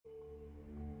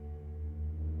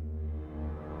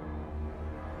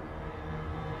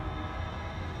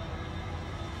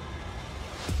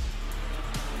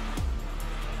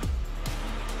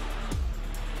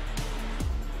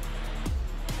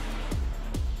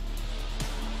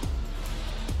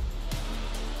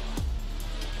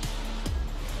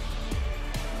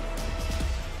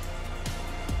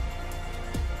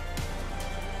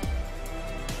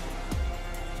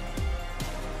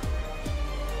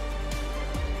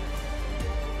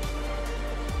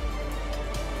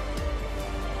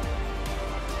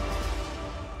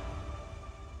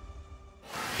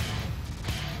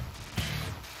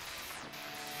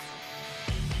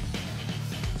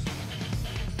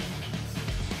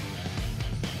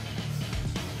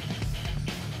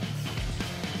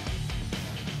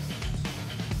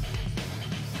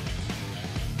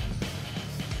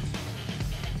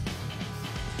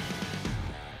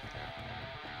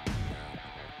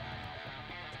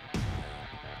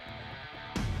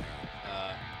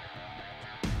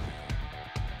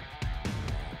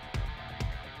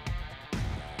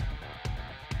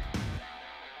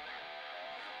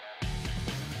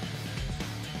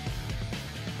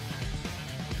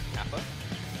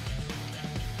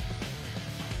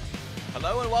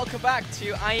Hello and welcome back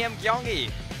to IEM Gyeonggi,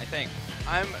 I think.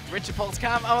 I'm Richard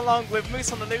Polscam. I'm along with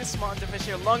Moose on the Loose, Martin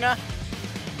Deficio Longer.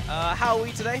 How are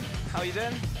we today? How are you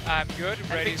doing? I'm good.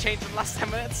 Ready. Anything changed in the last 10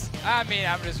 minutes? I mean,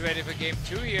 I'm just ready for game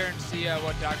 2 here and see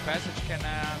what Dark Passage can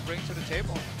bring to the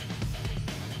table. Me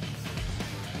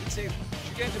too.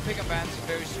 Should get into pick and bans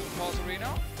very soon, Paul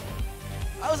Sereno.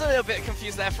 I was a little bit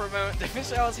confused there for a moment.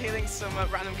 Deficio, I was hearing some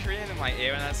random Korean in my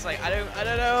ear, and I was like, I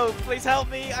don't know. Please help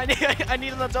me. I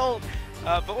need an adult.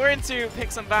 But we're into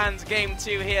Picks and Bans Game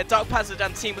 2 here. Dark Passage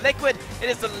and Team Liquid. It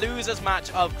is the losers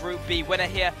match of Group B. Winner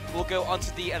here will go on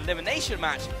to the elimination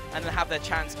match and then have their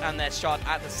chance and their shot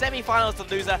at the semi-finals. The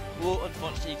loser will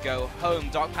unfortunately go home.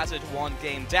 Dark Passage 1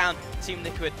 game down. Team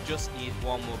Liquid just need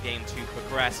 1 more game to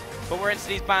progress. But we're into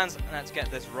these bans, and let's get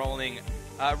this rolling.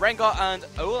 Rengar and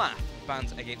Olaf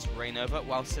bans against Rainova,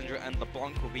 while Syndra and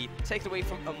LeBlanc will be taken away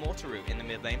from Immortaru in the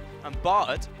mid lane. And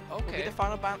Bard will be the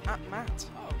final ban at Matt.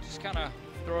 Oh, just kind of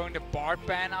throwing the Bard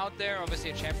ban out there.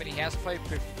 Obviously a champion he has played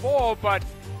before, but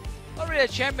not really a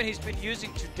champion he's been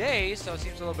using today, so it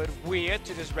seems a little bit weird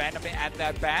to just randomly add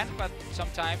that ban. But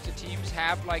sometimes the teams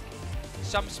have like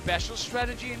some special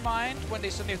strategy in mind when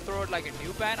they suddenly throw it like a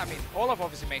new ban. I mean, Olaf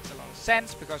obviously makes a lot of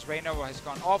sense because Rainova has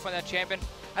gone off on that champion.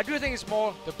 I do think it's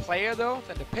more the player though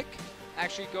than the pick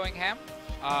actually going ham.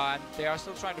 And they are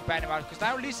still trying to ban him out because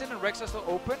now Lee Sin and Rex are still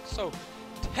open, so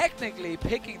technically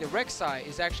picking the Rek'Sai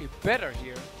is actually better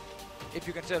here if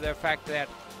you consider the fact that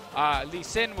Lee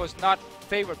Sin was not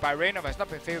favored by Rainova, has not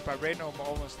been favored by Rainova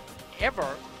almost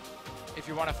ever if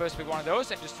you want to first pick one of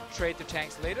those and just trade the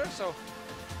tanks later. So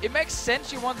it makes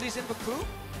sense you want Lee Sin for crew,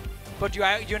 but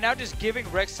you're now just giving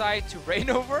Rek'Sai to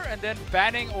Rainova and then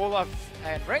banning Olaf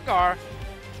and Rengar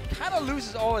kind of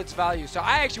loses all its value. So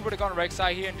I actually would have gone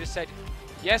Rek'Sai here and just said,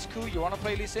 yes, Ku, you want to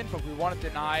play Lee Sin, but we want to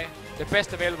deny the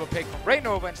best available pick from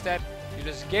Rainova. Instead, you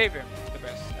just gave him the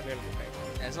best available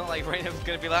pick. Yeah, it's not like Rainova's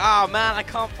going to be like, oh man, I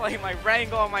can't play my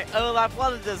Rengar, my Olaf,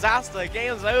 what a disaster,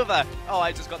 game's over. Oh,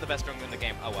 I just got the best jungler in the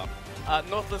game, oh well.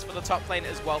 Northless for the top lane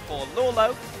as well for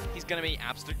Lolo. He's going to be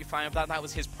absolutely fine with that. That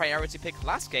was his priority pick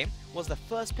last game, was the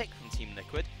first pick from Team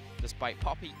Liquid, despite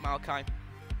Poppy, Maokai,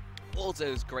 all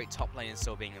those great top lanes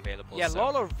still being available. Yeah, so.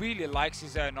 Lolo really likes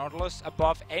his Nautilus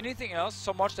above anything else,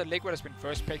 so much that Liquid has been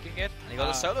first picking it. And he got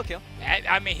a solo kill.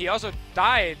 I mean, he also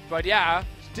died, but yeah,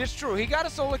 it's true. He got a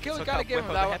solo kill. You gotta give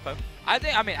him that one.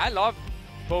 I love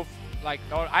both. Like,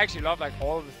 I actually love like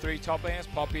all of the 3 top laners,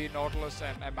 Poppy, Nautilus,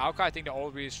 and Maokai. I think they're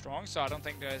all really strong, so I don't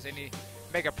think there's any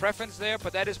mega preference there.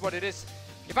 But that is what it is.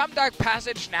 If I'm Dark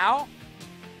Passage now,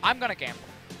 I'm gonna gamble.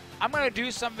 I'm gonna do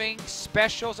something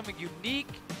special, something unique.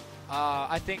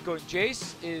 I think going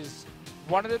Jace is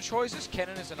one of the choices.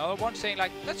 Kennen is another one, saying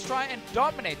like, let's try and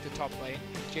dominate the top lane.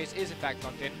 Jace is in fact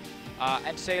locked in.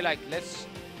 And say like, let's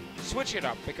switch it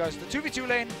up, because the 2v2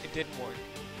 lane, it didn't work.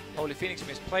 Holy Phoenix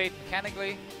misplayed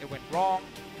mechanically, it went wrong.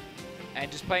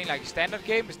 And just playing like a standard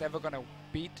game is never gonna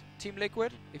beat Team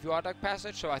Liquid if you are Dark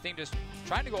Passage. So I think just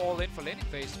trying to go all in for laning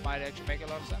phase might actually make a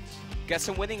lot of sense. Get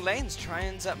some winning lanes, try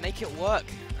and make it work,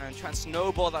 and try and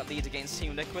snowball that lead against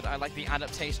Team Liquid. I like the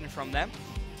adaptation from them.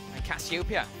 And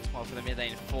Cassiopeia as well for the mid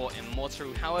lane for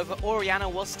Immortaru. However, Orianna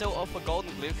was still up for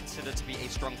Golden Blue, considered to be a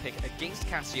strong pick against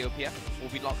Cassiopeia. Will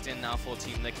be locked in now for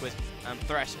Team Liquid, and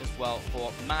Thresh as well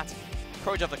for Matt.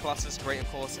 Courage of the Colossus, great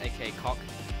of course, aka Cock.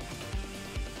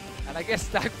 And I guess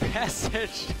Dark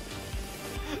Passage,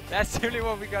 that's simply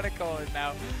what we're gonna call it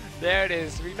now. There it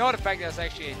is. We know the fact there's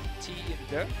actually a T in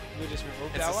there. We just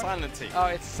removed that one. It's a silent T. Oh,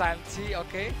 it's a silent T,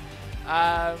 okay.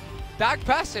 Dark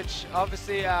Passage,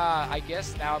 obviously, I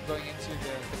guess now I'm going into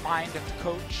the mind of the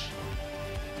coach.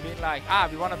 Being like,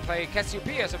 we want to play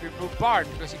Cassiopeia, so we remove Bard,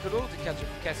 because he could ulti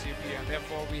Cassiopeia, and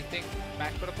therefore we think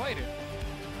Matt could have played it.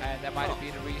 And that might have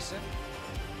been the reason.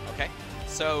 Okay.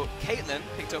 So, Caitlyn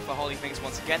picked up for Holy Phoenix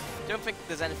once again. Don't think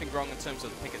there's anything wrong in terms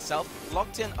of the pick itself.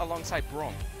 Locked in alongside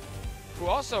Braum, who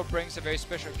also brings a very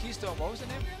special keystone. What was the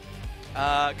name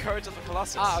again? Courage of the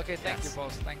Colossus. Okay, thank you,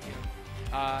 boss. Thank you.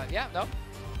 Yeah, no.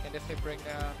 And if they bring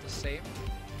the same.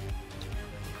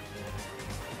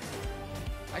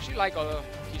 I actually like other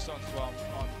keystones as well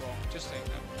on Braum. Just saying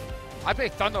that. I play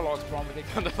Thunderlord's Braum, but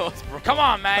Thunderlord's Braum. Come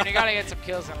on, man. You gotta get some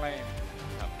kills in lane.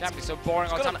 Can't be so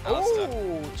boring all the time.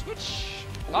 Ooh, Twitch.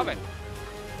 Love it.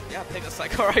 Yeah, I think it's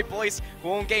like, alright boys,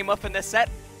 one game up in this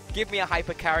set. Give me a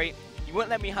hyper carry. You won't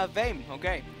let me have Vayne.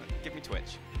 Okay, give me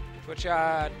Twitch. Twitch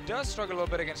does struggle a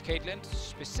little bit against Caitlyn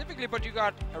specifically, but you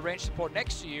got a range support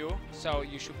next to you, so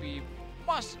you should be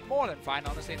more than fine,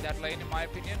 honestly, in that lane, in my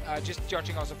opinion. Just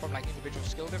judging also from like individual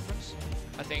skill difference.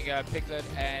 I think Piglet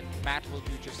and Matt will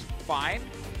do just fine.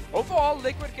 Overall,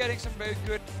 Liquid getting some very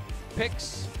good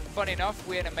picks. Funny enough,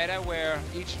 we're in a meta where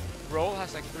each row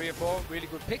has like 3 or 4 really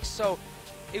good picks. So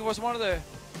it was one of the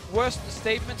worst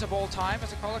statements of all time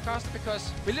as a color caster,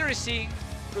 because we're literally seeing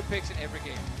good picks in every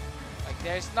game. Like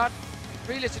there's not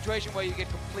really a situation where you get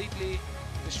completely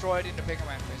destroyed in the pick and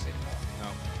ban phase anymore. No,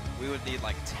 we would need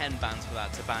like 10 bans for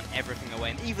that to ban everything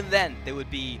away, and even then there would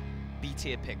be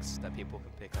B-tier picks that people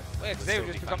could pick up. Well, yeah, they would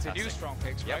just become the new strong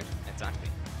picks, yep, right? Exactly.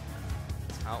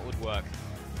 That's how it would work.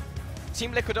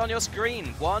 Team Liquid on your screen.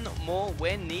 One more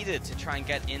win needed to try and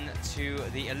get into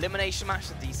the elimination match,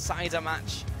 the decider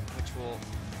match, which will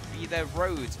be their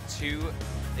road to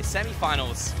the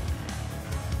semi-finals.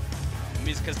 The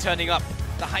music is turning up.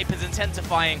 The hype is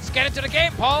intensifying. Let's get into the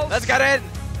game, Paul. Let's get in.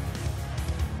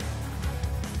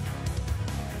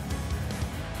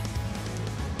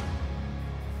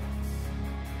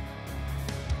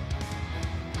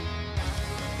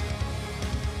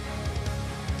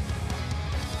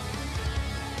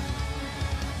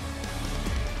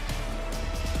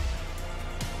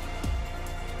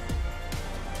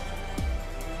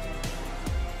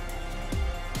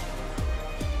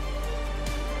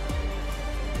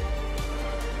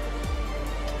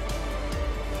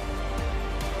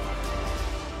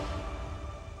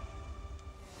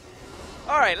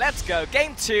 Alright, let's go.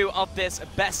 Game 2 of this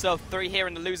best of 3 here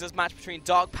in the losers match between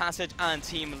Dark Passage and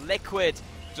Team Liquid.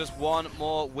 Just one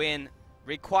more win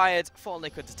required for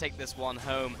Liquid to take this one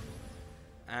home.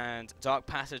 And Dark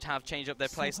Passage have changed up their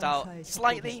playstyle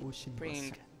slightly,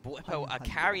 bringing Bwipo a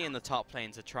carry in the top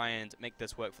lane to try and make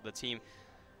this work for the team.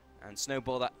 And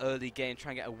snowball that early game,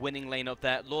 try and get a winning lane up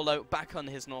there. Lolo back on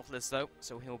his north list though,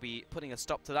 so he'll be putting a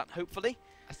stop to that, hopefully.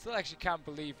 I still actually can't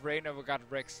believe Reignover got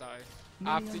Rek'Sai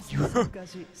after you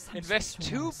invest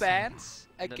 2 bans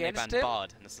against him.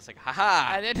 Bard, and it's just like,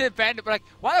 haha! And then they banned it, but like,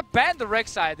 why not ban the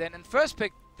Rek'Sai then and first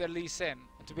pick the Lee Sin?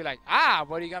 And to be like,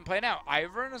 what are you gonna play now?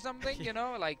 Ivern or something, you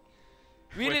know? Like,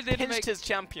 really didn't make his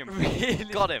champion. Really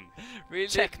got him. Really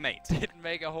checkmate. Didn't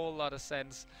make a whole lot of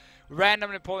sense.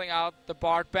 Randomly pulling out the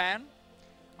Bard ban.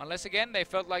 Unless again they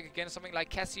felt like against something like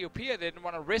Cassiopeia, they didn't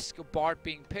want to risk a Bard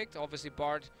being picked. Obviously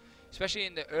Bard, especially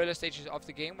in the early stages of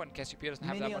the game when Cassiopeia doesn't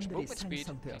have that much movement speed,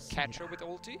 can catch her with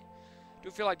ulti. Do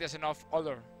feel like there's enough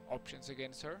other options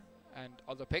against her and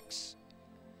other picks.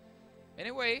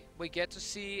 Anyway, we get to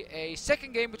see a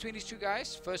second game between these two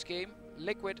guys. First game,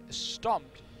 Liquid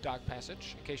stomped Dark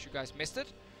Passage, in case you guys missed it.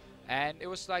 And it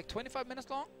was like 25 minutes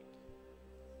long.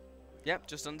 Yep,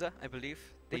 just under, I believe.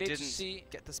 They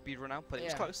didn't get the speed run out, but it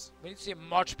was close. We need to see a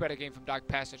much better game from Dark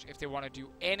Passage if they want to do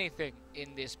anything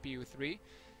in this BO3.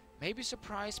 Maybe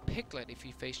surprise Piglet if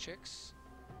he face checks.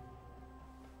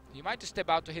 He might just step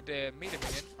out to hit the meter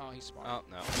minion. Oh, he's smart. Oh,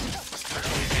 no.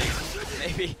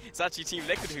 Maybe it's actually Team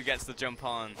Liquid who gets the jump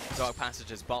on Dark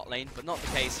Passage's bot lane, but not the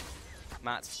case.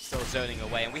 Matt's still zoning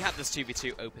away, and we have this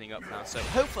 2v2 opening up now, so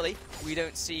hopefully we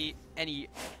don't see any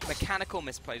mechanical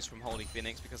misplays from Holy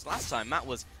Phoenix, because last time Matt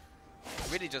was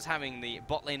really just having the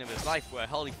bot lane of his life, where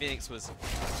Holy Phoenix was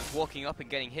just walking up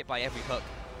and getting hit by every hook.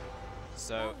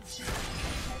 So,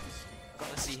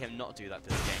 got to see him not do that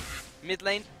this game. Mid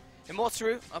lane,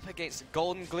 Immortaru up against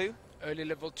Golden Glue. Early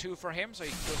level 2 for him, so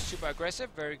he goes super aggressive,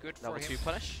 very good for him. Level 2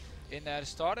 punish. In the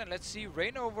start, and let's see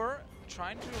Reignover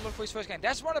trying to look for his first gank.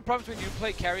 That's one of the problems when you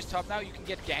play carries top now. You can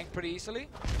get ganked pretty easily.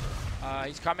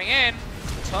 He's coming in.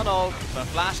 Tunnel, the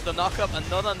flash, the knock-up,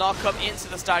 another knock-up into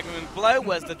the staggering blow.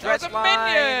 Where's the dredge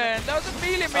line? That was a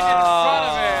melee minion in front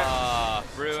of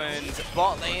him. Ruined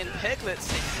bot lane. Piglet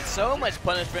taking so much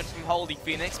punishment from Holy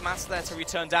Phoenix. Matt's there to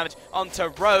return damage onto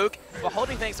Rogue. But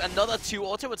Holy Phoenix, another 2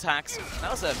 auto attacks.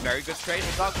 That was a very good trade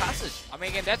with Dark Passage. I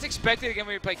mean, again, that's expected again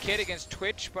when we play Kid against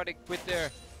Twitch, but with their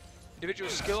individual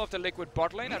skill of the Liquid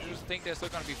bot lane, I just think they're still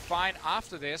going to be fine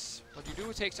after this. But you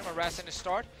do take some harass in the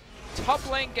start. Top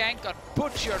lane gank got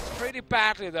butchered pretty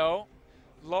badly though.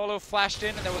 Lolo flashed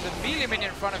in, and there was a melee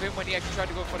minion in front of him when he actually tried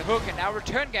to go for the hook, and now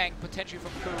return gank potentially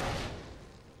from Ku.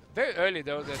 Very early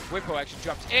though that Bwipo actually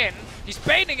jumps in. He's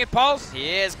baiting it, Pulse!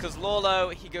 He is, because Lolo,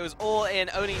 he goes all in,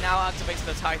 only now activates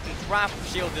the Titan's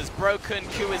Wrath. Shield is broken,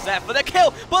 Ku is there for the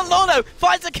kill, but Lolo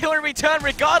finds a kill in return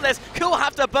regardless. Ku will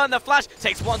have to burn the flash,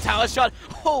 takes 1 tower shot.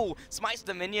 Oh, smites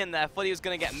the minion there, thought he was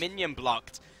going to get minion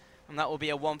blocked. And that will be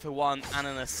a 1-for-1 and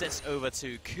an assist over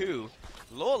to Ku.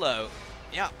 Lolo,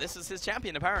 yeah, this is his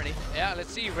champion apparently. Yeah,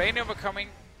 let's see, Reignover coming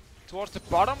towards the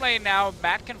bottom lane now.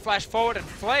 Matt can flash forward and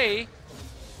play.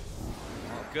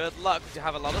 Well, good luck to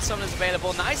have a lot of summoners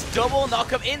available. Nice double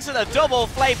knock-up into the double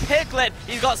flay. Piglet,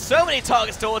 he's got so many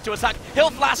targets to attack. He'll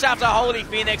flash after Holy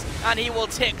Phoenix, and he will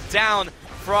tick down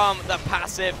from the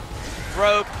passive.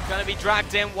 Rogue going to be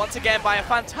dragged in once again by a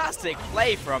fantastic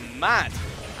play from Matt.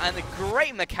 and a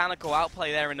great mechanical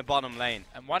outplay there in the bottom lane.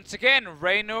 And once again,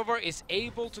 Rainover is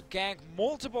able to gank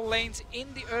multiple lanes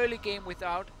in the early game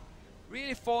without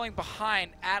really falling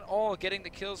behind at all, getting the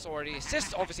kills or the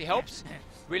assist obviously helps.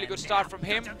 Really good start from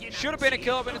him. Should have been a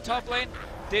kill up in the top lane.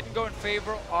 Didn't go in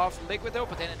favor of Liquid though,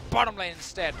 but then in the bottom lane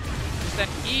instead. Just an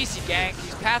easy gank.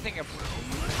 He's pathing up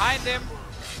behind him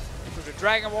through the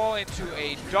Dragon Wall into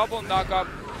a double knock-up.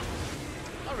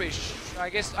 Not really I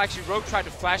guess actually Rogue tried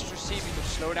to flash to see if he could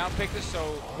slow down Pictus so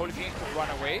Holy Phoenix could run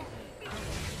away.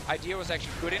 Idea was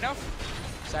actually good enough.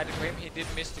 Sadly for him, he did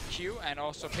miss the Q, and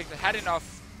also Pictus had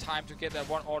enough time to get that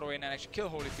one auto in and actually kill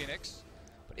Holy Phoenix.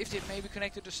 But if they maybe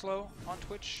connected to slow on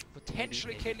Twitch,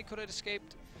 potentially Caitlyn could have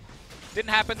escaped. Didn't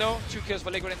happen though. 2 kills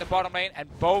for Liquid in the bottom lane, and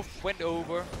both went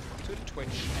over to the Twitch.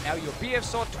 And now your BF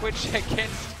saw Twitch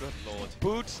against Good lord.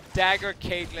 Boots, Dagger,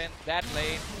 Caitlyn. That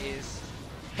lane is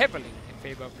heavily in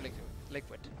favor of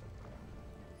Liquid.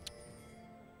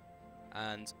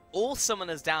 And all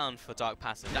summoners down for Dark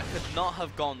Passage. That could not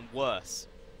have gone worse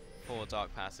for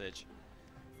Dark Passage.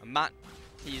 And Matt,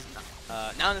 he's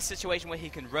now in a situation where he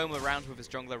can roam around with his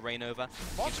jungler Rainover.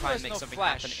 He can try and make something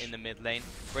happen in the mid lane.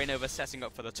 Rainover setting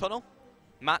up for the tunnel.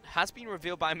 Matt has been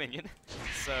revealed by a minion,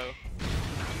 so you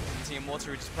can see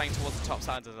Immortal just playing towards the top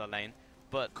side of the lane.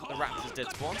 But the Raptors did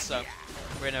spawn, so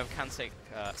Rainover can take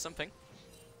something.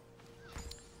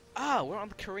 Ah, we're on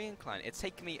the Korean client. It's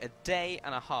taken me a day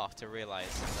and a half to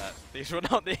realize that these were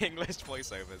not the English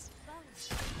voiceovers.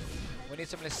 We need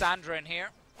some Lissandra in here.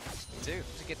 We do.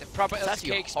 To get the proper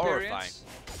LCK experience.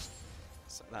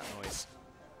 So that noise.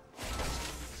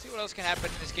 See what else can happen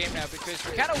in this game now, because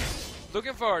we're kind of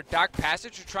looking for Dark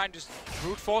Passage to try and just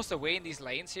brute force the way in these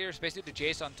lanes here, especially the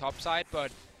Jace on top side,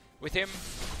 but with him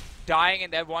dying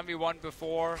in that 1v1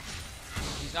 before,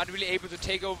 he's not really able to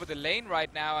take over the lane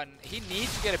right now, and he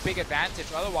needs to get a big advantage,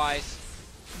 otherwise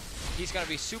he's going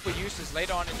to be super useless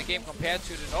later on in the game compared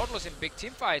to the Nautilus in big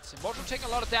team fights. Immortal taking a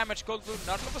lot of damage, Gold Blue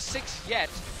not level 6 yet.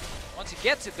 Once he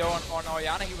gets it though on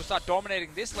Orianna, he will start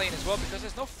dominating this lane as well, because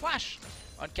there's no flash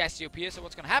on Cassiopeia. So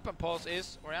what's going to happen, Pulse,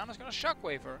 is Orianna's going to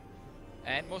shockwave her,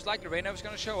 and most likely Rainover's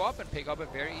going to show up and pick up a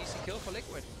very easy kill for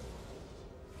Liquid.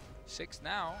 6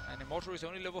 now, and Immortal is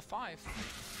only level 5.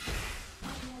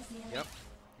 Yep,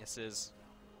 this is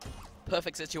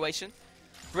perfect situation.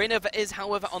 Rainover is,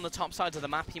 however, on the top side of the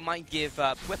map. He might give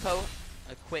Whippo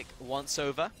a quick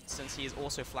once-over, since he is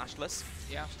also flashless.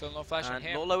 Yeah, still no flash on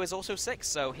him. Lolo is also 6,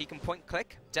 so he can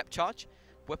point-click, depth charge.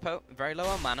 Whippo, very low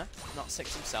on mana, not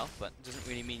 6 himself, but doesn't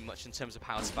really mean much in terms of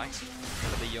power spikes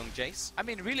for the young Jace. I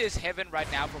mean, really is heaven right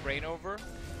now for Rainover.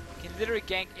 He can literally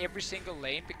gank every single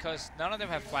lane because none of them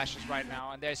have flashes right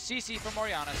now. And there's CC from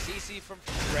Orianna, CC from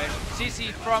Red,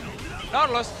 CC from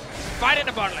Nautilus. Fight in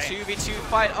the bot lane. 2v2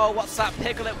 fight. Oh, what's that?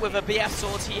 Piglet with a BF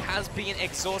sword. He has been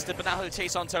exhausted, but now he'll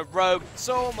chase onto Rogue.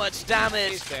 So much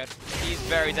damage. He's dead. He's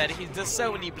very dead. He does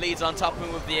so many bleeds on top of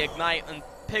him with the Ignite, and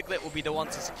Piglet will be the one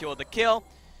to secure the kill.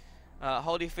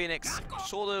 Holy Phoenix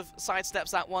sort of sidesteps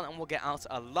that one and will get out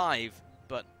alive,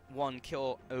 but 1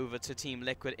 kill over to Team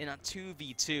Liquid in a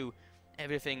 2v2.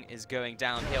 Everything is going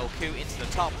downhill. Ku into the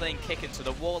top lane, kick into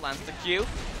the wall, lands the Q.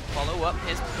 Follow up,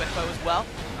 here's Whippo as well.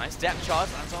 Nice depth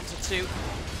charge, lands onto 2.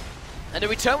 And a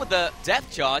return with the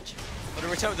depth charge, or a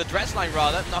return with the dredge line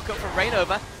rather, knock up from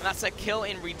Rainover, and that's a kill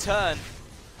in return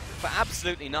for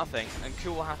absolutely nothing. And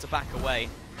Ku will have to back away.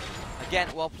 Again,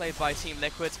 well played by Team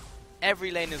Liquid.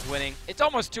 Every lane is winning. It's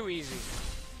almost too easy.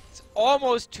 It's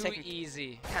almost too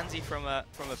easy. Candy from a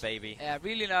baby. Yeah,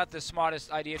 really not the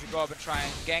smartest idea to go up and try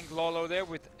and gank Lolo there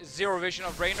with 0 vision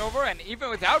of Rainover, and even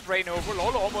without Rainover,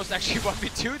 Lolo almost actually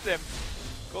 1v2'd them.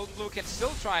 Golden Blue can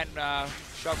still try and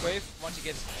shockwave once he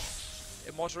gets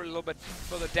Immortal a little bit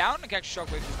further down. And catch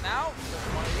shockwave just now.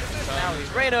 Now he's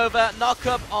Rainover, knock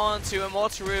up onto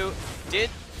Immortal. Did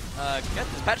get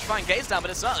this petrifying gaze down,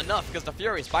 but it's not enough because the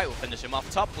Furious Bite will finish him off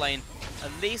top lane. At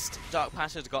least Dark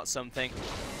Passage got something.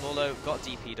 Lolo got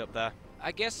DP'd up there.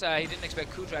 I guess he didn't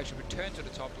expect Ku to actually return to the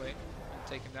top lane and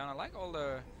take him down. I like all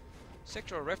the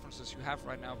sectoral references you have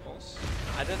right now, Pulse.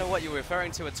 I don't know what you were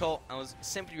referring to at all. I was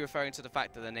simply referring to the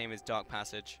fact that the name is Dark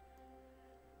Passage.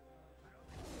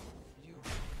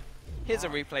 Here's a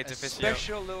replay to Fisio.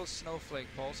 Special little snowflake,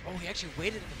 Pulse. Oh, he actually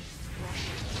waited in the rush.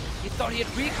 He thought he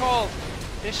had recalled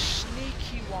the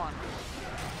sneaky one.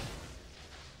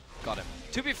 Got him.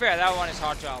 To be fair, that one is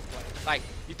hard to outplay. Like,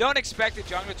 you don't expect the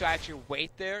jungler to actually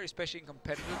wait there, especially in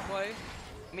competitive play.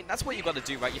 I mean, that's what you got to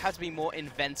do, right? You have to be more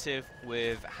inventive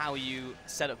with how you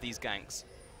set up these ganks.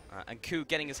 And Ku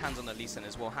getting his hands on the Lee Sin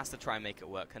as well has to try and make it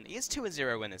work. And he is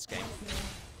 2-0 in this game.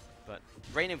 But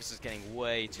Rainover's is getting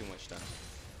way too much done.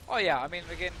 Oh yeah, I mean,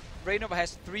 again, Raynova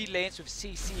has 3 lanes with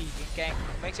CC in gank.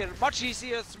 Makes it much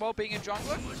easier as well being a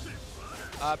jungler.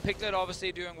 Piglet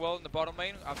obviously doing well in the bottom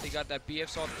lane after he got that BF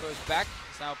sword first back.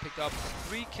 He's now picked up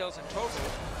 3 kills in total.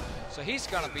 So he's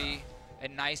gonna be a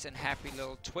nice and happy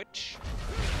little Twitch.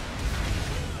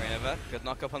 Raynova, good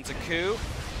knock up onto Ku.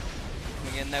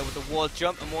 Coming in there with the ward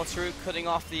jump, and Mortaru cutting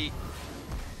off the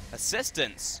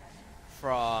assistance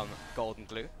from Golden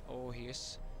Glue. Oh,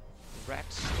 here's the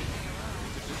rats.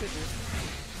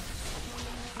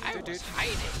 I was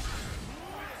hiding.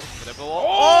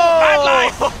 Oh, Mat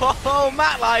Life! Oh,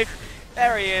 Mat Life!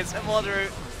 There he is, and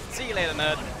Mortaru. See you later,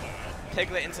 nerd.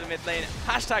 Piglet into the mid lane.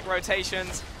 Hashtag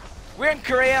rotations. We're in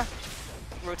Korea.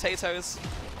 Rotatos.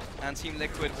 And Team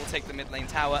Liquid will take the mid lane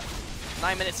tower.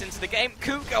 9 minutes into the game.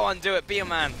 Ku, go on, do it. Be a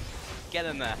man. Get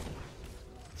in there.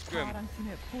 Screw him.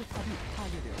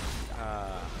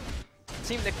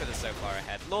 Team Liquid is so far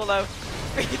ahead. Lolo,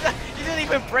 you didn't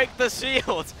even break the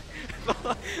shield.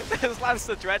 There's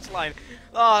Lancer Dredge line.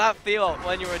 Oh, that feel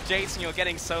when you're a Jace and you're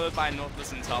getting soloed by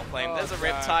Nautilus in top lane. Oh, There's a God.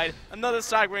 Riptide, another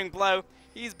staggering blow.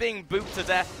 He's being booped to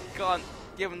death. Go on,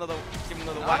 give him another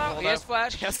whack. He has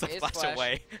flash. He has to flash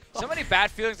away. So many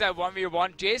bad feelings at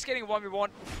 1v1. Jay's getting 1v1,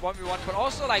 but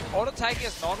also like auto-tagging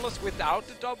as Nautilus without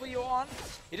the W on.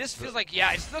 It just feels like,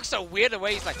 yeah, it just looks so weird the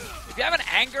way he's like, if you have an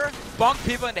anger, bonk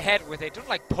people in the head with it. Don't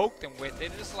like poke them with it.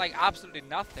 It's just like absolutely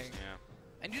nothing. Yeah.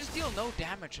 And you just deal no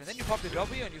damage. And then you pop the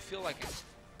W and you feel like a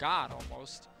god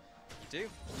almost. You do.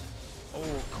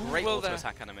 Oh, Great will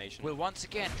auto-attack animation. will once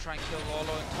again try and kill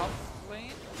Lolo in top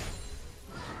lane.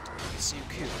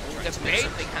 Suku The trying to make bait.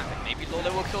 something happen. Maybe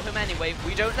Lolo will kill him anyway.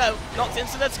 We don't know. Knocked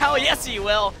into the tower. Yes, he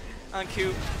will. And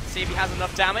Ku, see if he has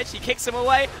enough damage. He kicks him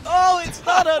away. Oh, it's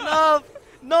not enough.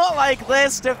 Not like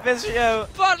this, Deficio.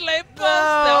 Botlane No.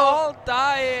 they're all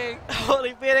dying.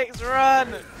 Holy Phoenix,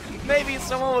 run. Maybe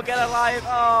someone will get alive.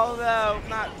 Oh no,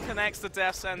 that connects the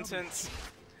death sentence.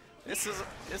 This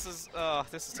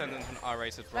is turned into an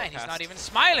R-rated broadcast. Man, he's not even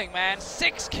smiling, man.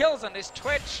 6 kills on this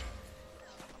Twitch.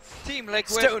 Team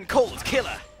Liquid. Stone Cold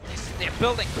Killer. They're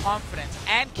building confidence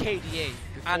and KDA.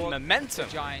 And before momentum.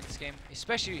 the Giants game,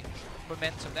 especially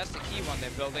momentum. That's the key one they're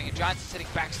building. And Giants are sitting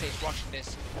backstage watching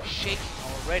this, shaking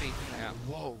already. Yeah.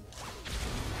 Whoa.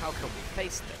 How can we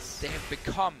face this? They have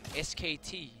become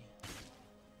SKT.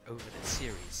 Over this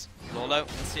series. Lolo,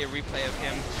 let's see a replay of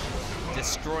him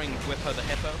destroying Whippo the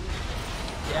Hippo.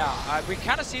 Yeah, we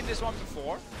kind of seen this one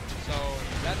before. So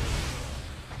that's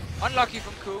unlucky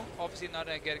from Ku. Obviously not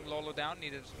getting Lolo down.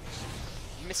 Needed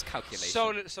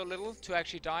Miscalculation. so little to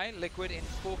actually die. Liquid in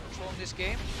full control in this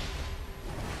game.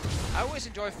 I always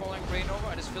enjoy following Raynova.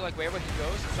 I just feel like wherever he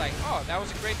goes, it's like, oh, that was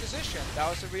a great decision. That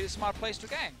was a really smart place to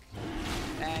gank.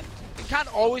 And it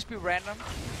can't always be random.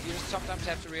 You just sometimes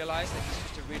have to realize that he's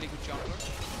just a really good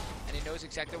jungler. And he knows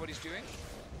exactly what he's doing.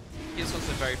 He's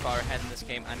also very far ahead in this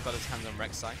game and got his hands on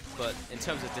Rek'Sai. But in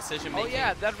terms of decision making, Oh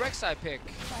yeah, that Rek'Sai pick.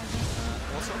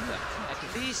 also there.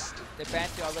 At least they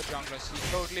banned the other junglers. He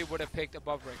totally would have picked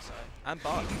above Rek'Sai. And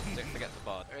Bard. Don't forget the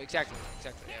Bard. Exactly,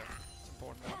 yeah. It's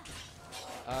important one.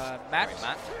 Matt, Right,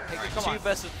 Matt. Take it, Right, come 2 on.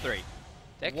 versus 3.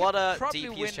 They What can are probably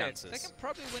DP's win it. chances? They can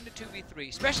probably win the 2v3,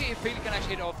 especially if Piglet can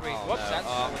actually hit all 3. Oh, Whoops,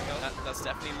 no. that's That's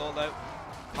definitely Lolo.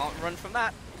 Can't run from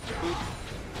that. Boop.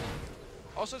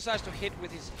 also decides to hit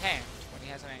with his hand when he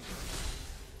has an angle.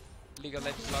 League of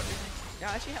Legends logic.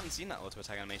 Yeah, I actually haven't seen that auto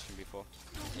attack animation before.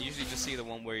 You usually just see the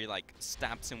one where he like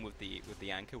stabs him with the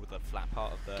anchor, with the flat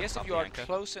part of the. Guess top if of you the are anchor.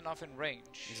 close enough in range,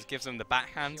 He just gives him the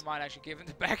backhand. you might actually give him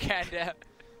the backhand,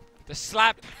 the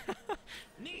slap.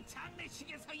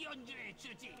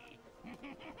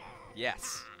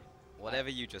 Yes. Whatever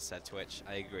you just said, Twitch,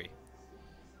 I agree.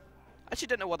 I actually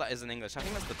don't know what that is in English. I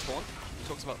think that's the taunt. He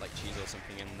talks about like cheese or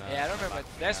something in. Yeah, I don't remember.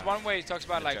 There's one way he talks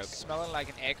about the like joke. smelling like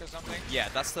an egg or something. Yeah,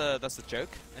 that's the joke.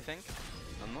 I think.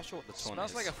 I'm not sure what the taunt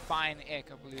Smells is. like a fine egg,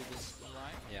 I believe is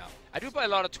right. Yeah. I do play a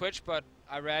lot of Twitch, but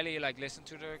I rarely like listen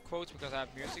to the quotes because I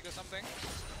have music or something.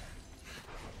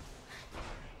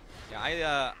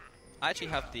 Yeah, I actually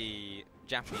have the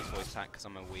Japanese voice pack because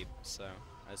I'm a weeb, so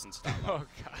I listen to that a lot.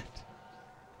 Oh god.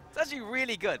 It's actually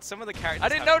really good. Some of the characters. I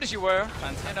didn't have notice you were.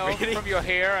 fantastic- You know, Really? from your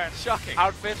hair and Shocking.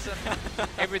 outfits and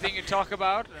everything you talk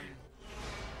about.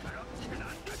 And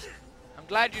I'm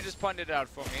glad you just pointed it out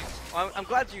for me. Well, I'm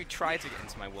glad you tried to get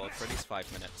into my world for at least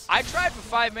 5 minutes. I tried for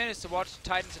 5 minutes to watch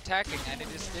Titans attacking, and it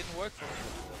just didn't work for me.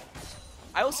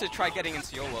 I also tried getting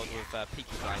into your world with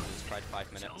Peaky Blinders. Tried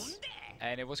 5 minutes.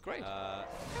 And it was great. It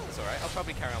was alright. I'll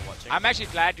probably carry on watching. I'm actually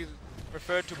glad you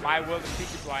referred to my world of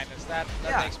Peaky Blinders. That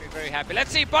makes me very happy.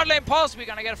 Let's see, bot lane Pulse, we're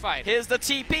gonna get a fight. Here's the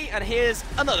TP, and here's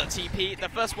another TP. The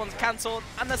first one's cancelled,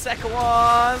 and the second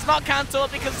one's not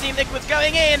cancelled because Team Liquid's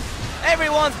going in.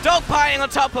 Everyone's dogpiling on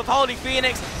top of Holy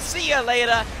Phoenix. See ya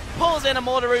later. Pulls in a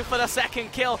Mortaru for the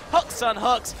second kill. Hooks on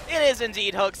hooks. It is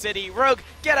indeed Hook City. Rogue,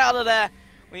 get out of there.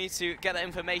 We need to get that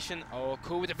information. Oh,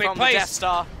 cool with the big from place. the Death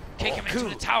Star. Kick him into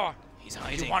the tower. He's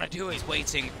hiding. You want to do it. He's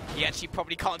waiting. He actually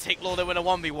probably can't take Lordo in a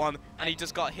 1v1, and he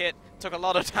just got hit. Took a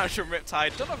lot of damage from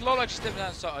Riptide. Don't know if Lola just stepped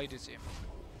down, so I did see him.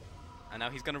 And now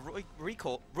he's going to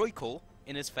Roy-call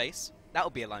in his face. That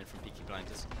will be a line from Peaky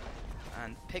Blinders.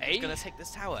 And Pig is going to take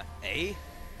this tower.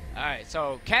 Alright,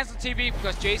 so cancel TP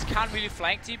because Jace can't really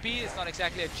flank TP. It's not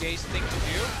exactly a Jace thing to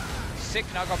do. Sick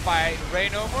knockup by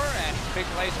Rainover and big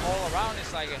plays all around.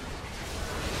 It's like a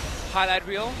highlight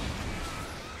reel.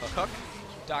 Hook.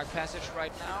 Dark Passage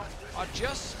right now are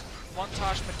just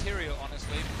montage material,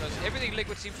 honestly, because everything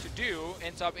Liquid seems to do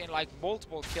ends up in like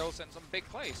multiple kills and some big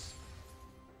plays.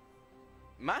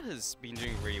 Matt has been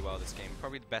doing really well this game.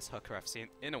 Probably the best hooker I've seen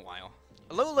in a while.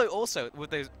 Lolo also with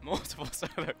those multiple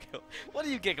solo kills. What are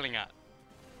you giggling at?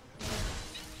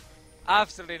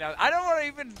 Absolutely not. I don't want to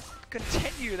even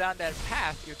continue down that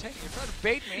path you're taking. You're trying to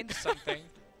bait me into something.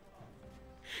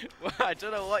 Well, I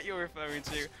don't know what you're referring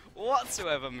to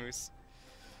whatsoever, Moose.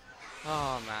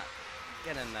 Oh, Matt.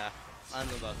 Get in there.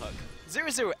 Under the hook.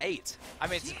 008. I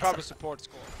mean, it's a proper support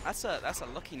score. That's a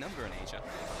lucky number in Asia.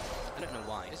 I don't know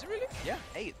why. Is it really? Yeah,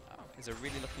 8. Is a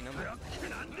really lucky number.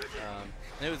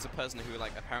 I know it's a person who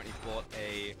like apparently bought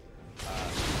a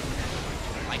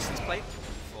license plate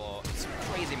for some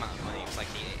crazy amount of money. It was like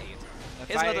 888.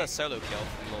 Here's another solo kill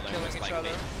from Lolo. Killing each like other.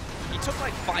 He took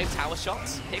like 5 tower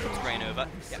shots. Here comes Rainover.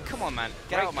 Yeah, come on, man.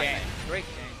 Get out of my lane. Great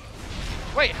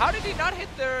game. Wait, how did he not hit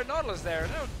the Nautilus there?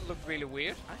 That looked really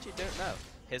weird. I actually don't know.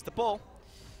 Here's the ball.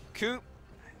 Coop.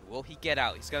 Will he get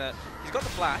out? He's got the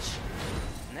flash.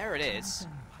 And there it is.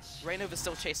 Rainover's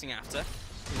still chasing after.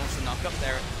 He wants to knock up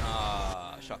there.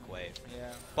 Shockwave.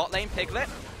 Yeah. Bot lane Piglet.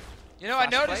 You know, I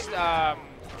noticed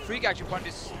Freak actually pointed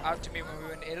this out to me when we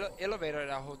were in the elevator at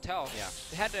our hotel.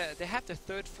 Yeah. They have the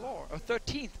 3rd floor, or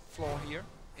 13th floor here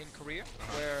in Korea,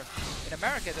 where in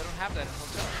America they don't have that in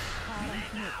hotel.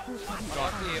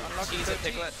 Unlucky Cheese it,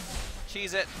 Piglet.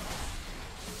 Cheese it.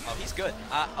 Oh, he's good.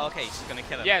 Okay, she's gonna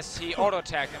kill him. Yes, he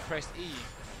auto-attacked and pressed E.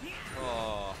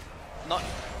 Oh. Not.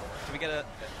 Can we get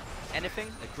anything?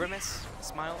 A grimace? A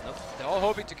smile? Nope. They're all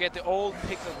hoping to get the old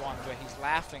Piglet one where he's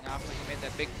laughing after he made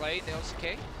that big play, the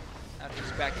LCK. And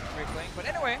he's back in free playing. But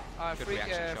anyway, Freak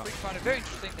found it very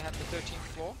interesting to have the 13th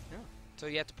floor. Yeah. So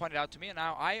he had to point it out to me, and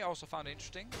now I also found it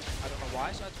interesting. I don't know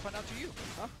why, so I had to point it out to you.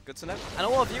 Oh, good to know. And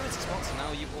all our viewers as well, so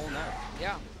now you all know.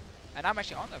 Yeah. And I'm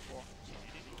actually on that floor.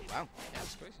 Wow. Yeah,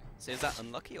 that's crazy. So is that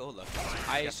unlucky or lucky?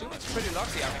 I assume it's pretty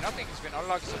lucky. I mean, nothing has been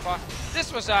unlucky so far.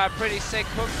 This was a pretty sick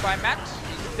hook by Matt.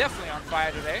 He's definitely on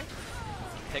fire today.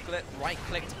 Piglet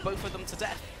right-clicked both of them to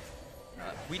death.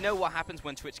 We know what happens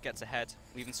when Twitch gets ahead.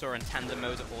 We even saw in tandem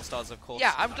mode at All-Stars, of course.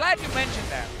 Yeah, I'm glad you mentioned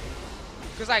that.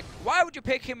 Because, like, why would you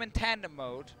pick him in tandem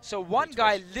mode? So one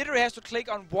guy literally has to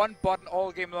click on one button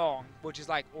all game long, which is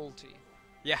like ulti.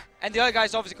 Yeah. And the other guy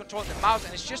is obviously controlling the mouse,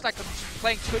 and it's just like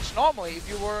playing Twitch normally if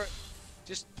you were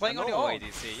just playing on your own.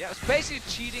 ADC, yeah. It's basically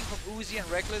cheating from Uzi and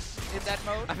Reckless in that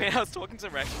mode. I mean, I was talking to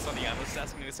Reckless on the analyst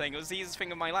desk, and he was saying it was the easiest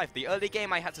thing of my life. The early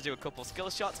game, I had to do a couple skill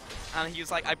shots, and he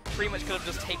was like, I pretty much could have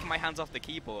just taken my hands off the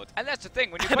keyboard. And that's the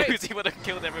thing, when you play Uzi would have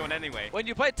killed everyone anyway. When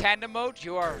you play tandem mode,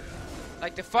 you are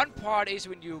like, the fun part is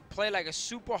when you play like a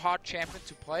super hard champion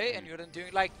to play, and you're then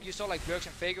doing like you saw like Bjergsen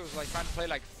Faker was like trying to play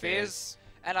like Fizz.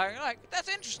 And I'm like, that's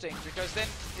interesting, because then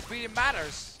it really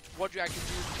matters what you actually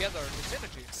do together, the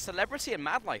synergy. Celebrity and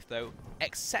Mad Life, though,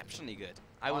 exceptionally good.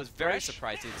 I was very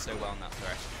surprised he did so well in that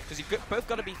Thresh. Because you've both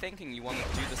got to be thinking you want to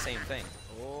do the same thing.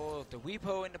 Oh, the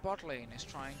Weepo in the bot lane is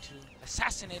trying to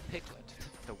assassinate Piglet.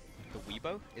 The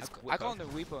Weebo? I call him the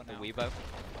Weepo now. The Weebo.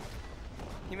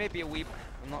 He may be a Weebo,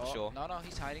 I'm not sure. No,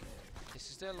 he's hiding. This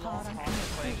is the long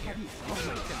playing here.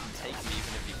 Lolo can take him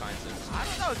even if he finds him. I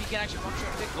don't know if he can actually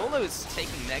one-shot Piglet. Lolo is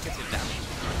taking negative damage.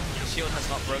 The shield has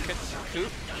not broken.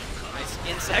 Coop. Nice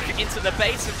insect into the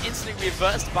base and instantly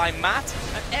reversed by Matt.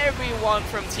 And everyone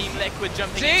from Team Liquid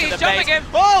jumping into the base. In.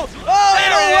 Oh,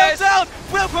 it all worked out!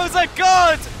 Wilpo's a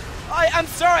god! I'm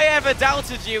sorry I ever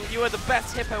doubted you. You were the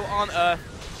best hippo on Earth.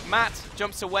 Matt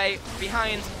jumps away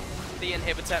behind the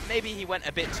inhibitor. Maybe he went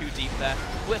a bit too deep there.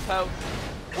 Wilpo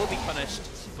will be punished,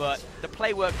 but the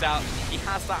play worked out. He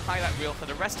has that highlight reel for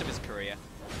the rest of his career.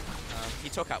 He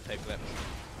took out Piglet.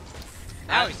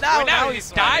 Now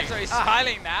he's died, so he's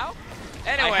smiling now.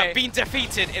 Anyway. I have been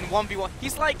defeated in 1v1.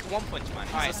 He's like One Punch Man.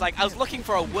 He's just like, I was looking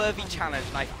for a worthy challenge,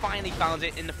 and I finally found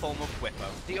it in the form of Whippo.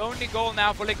 The only goal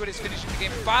now for Liquid is finishing the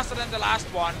game faster than the last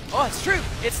one. Oh, it's true.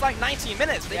 It's like 19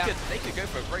 minutes. They could go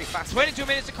for a very fast 22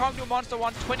 minutes to Kongdu Monster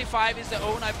 1. 25 is their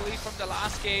own, I believe, from the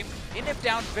last game. In-hip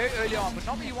down very early on, but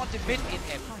normally you want to mid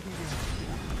in-hip.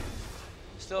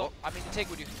 Still, I mean, take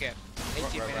what you can get.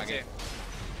 18 minutes in.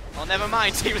 Oh, never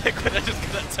mind. Team Liquid are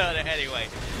just going to turn it anyway.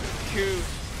 Ku,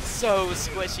 so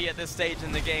squishy at this stage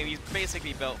in the game. He's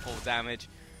basically built full damage.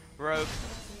 Rogue.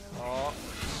 Oh,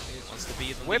 he wants to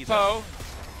be the Whippo. Leader.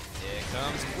 Here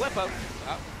comes Whippo.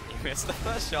 Oh, he missed the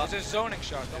first shot. It's a zoning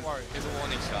shot, don't worry. It's a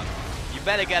warning shot. You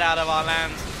better get out of our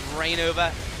land. Rain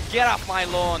over. Get off my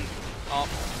lawn. Oh,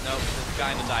 no, there's a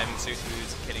guy in a diving suit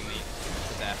who's killing me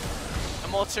to death.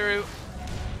 Amorturu.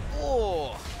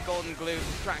 Oh, Golden Glue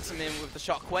tracks him in with the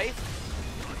shockwave.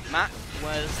 Matt,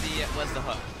 where's the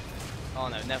hook? Oh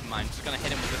no, never mind. Just gonna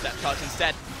hit him with the depth charge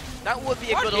instead. That would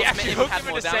be a good ultimate if he had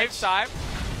more damage. Same time.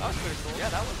 That was pretty cool. Yeah,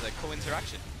 that was a cool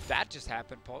interaction. That just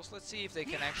happened, Pulse. Let's see if they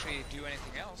can actually do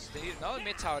anything else. They need another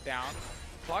mid tower down.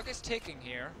 Clock is ticking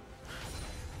here.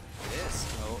 It is.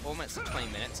 Oh, almost 20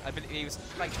 minutes. I believe it was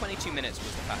like 22 minutes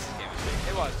was the fastest game.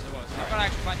 It was. I'm gonna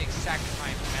actually find the exact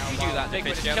time now. You do that,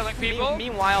 Liquid is killing people.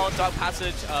 Meanwhile, Dark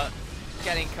Passage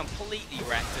getting completely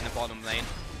wrecked in the bottom lane.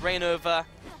 Rain over,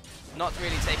 not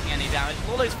really taking any damage.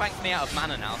 Lolo's thankfully out of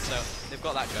mana now, so they've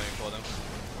got that going for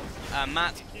them.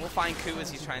 Matt will find Ku as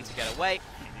he's trying to get away.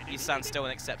 He stands still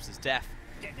and accepts his death.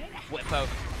 Whippo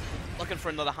looking for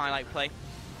another highlight play.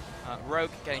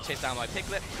 Rogue getting chased down by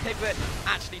Piglet. Piglet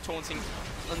actually taunting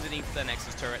underneath the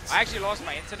Nexus turrets. I actually lost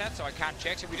my internet, so I can't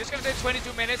check. So we're just going to do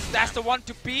 22 minutes. That's the one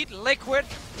to beat. Liquid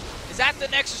is at the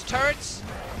Nexus turrets.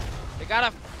 They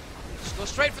got to go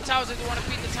straight for towers if they want to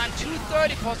beat the time.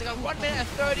 2:30 pause. They got 1 minute and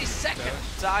 30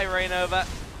 seconds. Die, Rain over.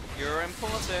 You're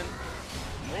important.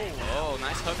 Oh,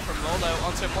 nice hook from Lolo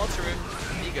onto Amorturu.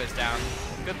 He goes down.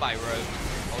 Goodbye, Rogue.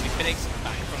 Holy Phoenix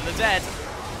back from the dead.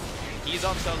 He's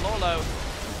onto Lolo.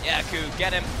 Yeah, Ku,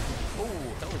 get him. Ooh,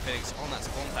 Holy Phoenix on that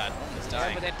spawn pad. Almost dying.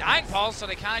 Yeah, but they're dying, Pulse, so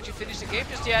they can't actually finish the game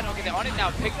just yet. Okay, they're on it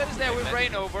now. Piglet is there with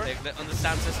Rain over. Piglet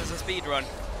understands this as a speed run.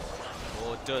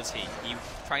 Or does he? He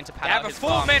trying to pad out his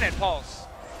farm. They have a full minute, Pulse.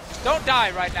 Just don't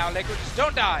die right now, Liquid. Just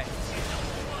don't die.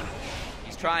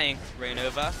 He's trying. Rain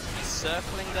over. He's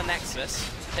circling the Nexus.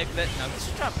 Piglet, no, he's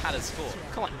just trying to pad his score.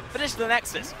 Come on, finish the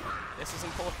Nexus. This is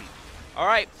important. All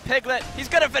right, Piglet, he's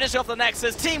going to finish off the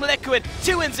Nexus. Team Liquid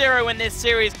 2-0 in this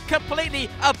series. Completely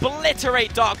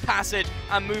obliterate Dark Passage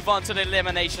and move on to the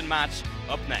elimination match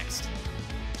up next.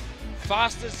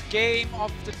 Fastest game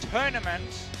of the tournament.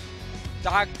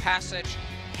 Dark Passage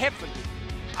heavily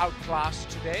outclassed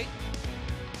today.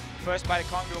 First by the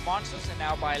Kongdu Monsters and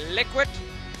now by Liquid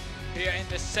here in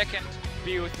the second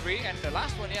BO3, and the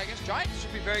last one here against Giants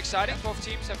should be very exciting. Both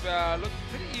teams have looked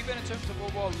pretty even in terms of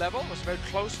overall level. It was a very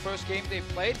close first game they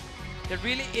played. There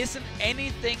really isn't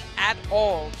anything at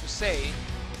all to say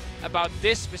about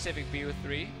this specific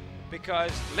BO3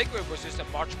 because Liquid was just a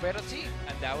much better team,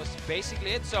 and that was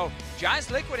basically it. So Giants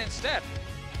Liquid instead.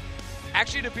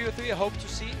 Actually, the BO3 I hope to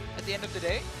see at the end of the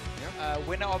day.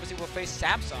 Winner obviously will face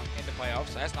Samsung in the playoffs,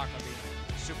 so that's not going to be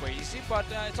super easy, but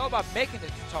it's all about making it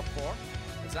to top 4.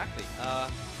 Exactly.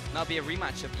 That'll be a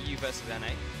rematch of EU versus NA.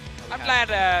 I'm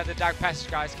glad the Dark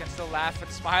Passage guys can still laugh and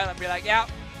smile and be like, yeah,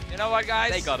 you know what,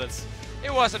 guys? They got us.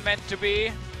 It wasn't meant to be.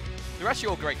 They're actually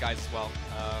all great guys as well.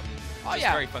 Oh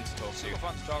yeah. Very fun to talk to. Super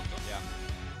fun to talk to.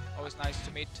 Yeah. Always nice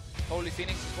to meet Holy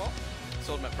Phoenix as well.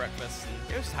 Saw them at breakfast and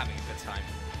they were just having a good time.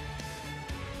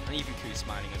 And even Ku's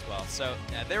smiling as well. So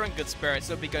yeah, they're in good spirits.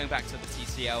 They'll be going back to the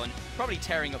TCL and probably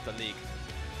tearing up the league.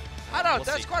 I don't know,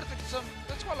 that's quite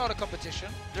a lot of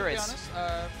competition. There is. To be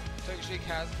honest. Turkish League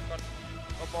has got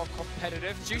a more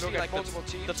competitive. It's usually like multiple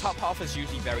teams. The top half is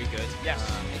usually very good. Yes,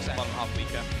 exactly. The bottom half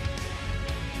weaker.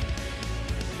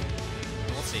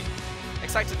 We'll see.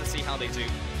 Excited to see how they do.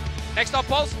 Next up,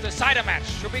 Pulse, the cider match.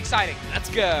 Should be exciting. Let's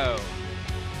go.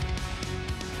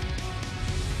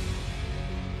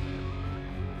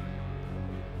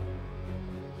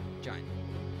 Giant.